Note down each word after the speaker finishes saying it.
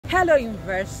Hello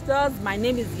investors, my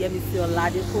name is Yemisi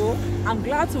Oladeko. I'm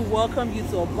glad to welcome you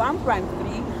to Urban Prime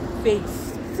 3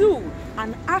 Phase 2,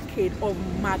 an arcade of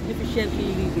magnificently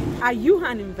living. Are you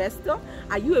an investor?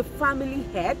 Are you a family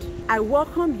head? I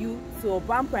welcome you to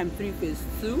Urban Prime 3 Phase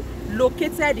 2,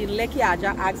 located in Lekki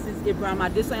axis,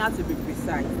 Adesanya to be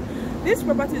precise. This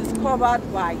property is covered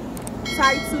by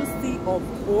Title C of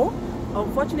O.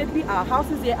 Unfortunately, our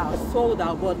houses here are sold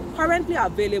out, but currently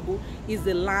available is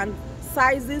the land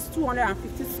sizes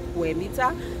 250 square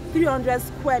meter, 300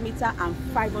 square meter, and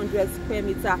 500 square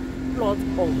meter plot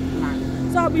of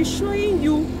land. So I'll be showing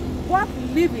you what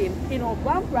living in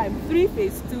Urban Prime 3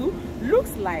 Phase 2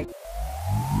 looks like.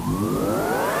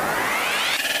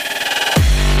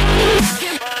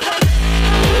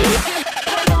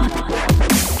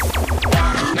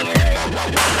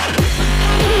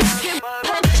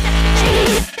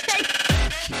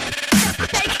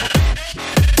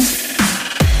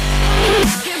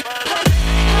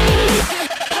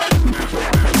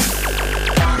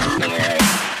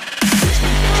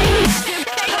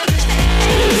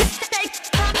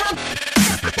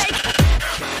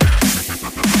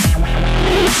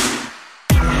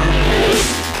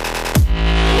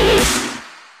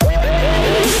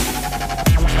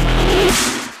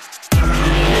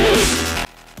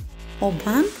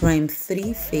 Urban Prime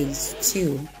 3 Phase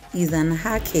 2 is an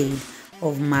arcade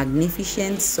of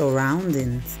magnificent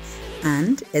surroundings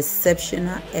and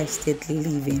exceptional estate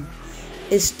living,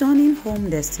 a stunning home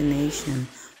destination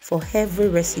for every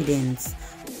resident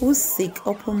who seek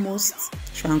uppermost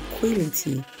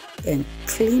tranquility and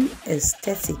clean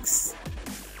aesthetics.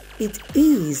 It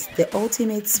is the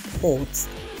ultimate spot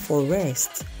for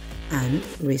rest and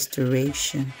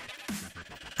restoration.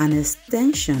 An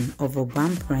extension of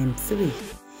Urban Prime 3,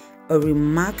 a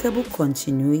remarkable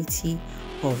continuity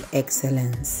of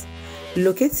excellence,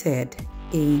 located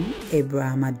in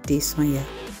Adesanya,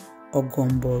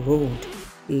 Ogombo Road,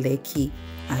 Lekki,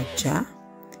 Ajah.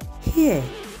 Here,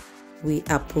 we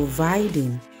are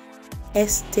providing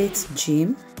estate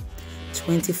gym,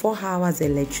 24 hours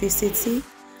electricity,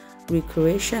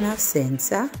 recreational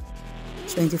center,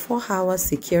 24 hours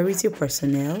security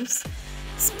personnel,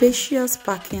 spacious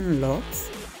parking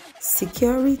lots,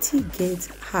 security gate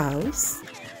house,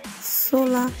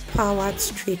 solar powered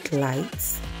street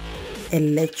lights,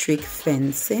 electric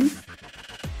fencing,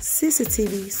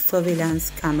 CCTV surveillance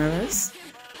cameras,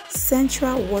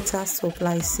 central water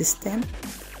supply system,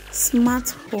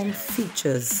 smart home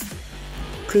features,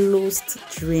 closed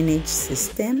drainage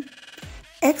system,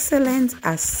 excellent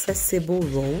accessible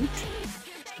road,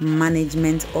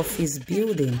 management office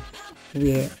building,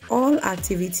 where all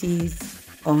activities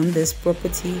on this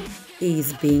property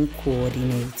is being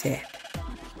coordinated.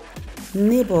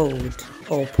 Neighborhood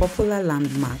or popular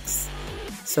landmarks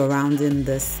surrounding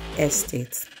this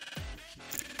estate: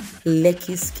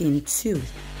 Lekki Scheme 2,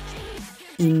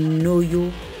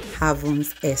 Inoyo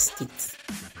Havens Estate,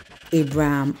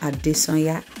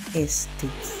 Adesanya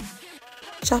Estate,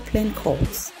 Chaplain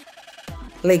Court,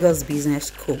 Lagos Business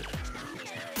School,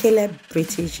 Caleb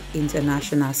British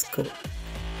International School,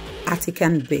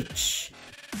 Attican Beach,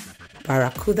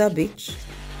 Barracuda Beach,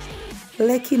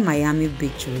 Lekki Miami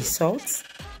Beach Resort,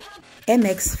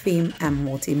 MX Film and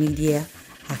Multimedia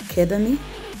Academy,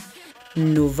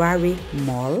 Novari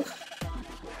Mall,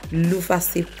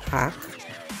 Lufasi Park.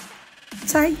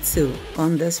 Title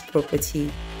on this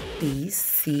property is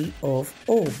C of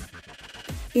O.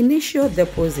 Initial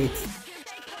deposit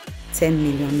 10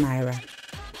 million naira.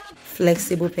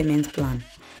 Flexible payment plan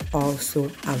also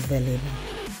available.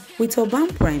 With Urban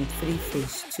Prime 3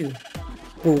 Phase 2,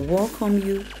 we'll welcome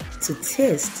you to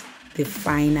taste the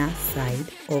finer side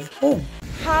of home.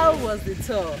 How was the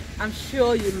tour? I'm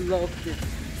sure you loved it.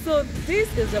 So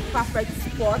this is a perfect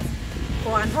spot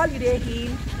for an holiday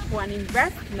in, for an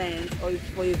investment, or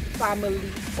for a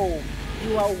family home.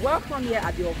 You are welcome here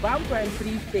at the Urban Prime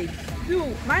 3 Phase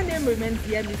 2. My name remains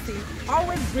Yemisi,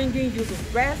 always bringing you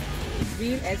the best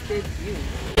real estate views.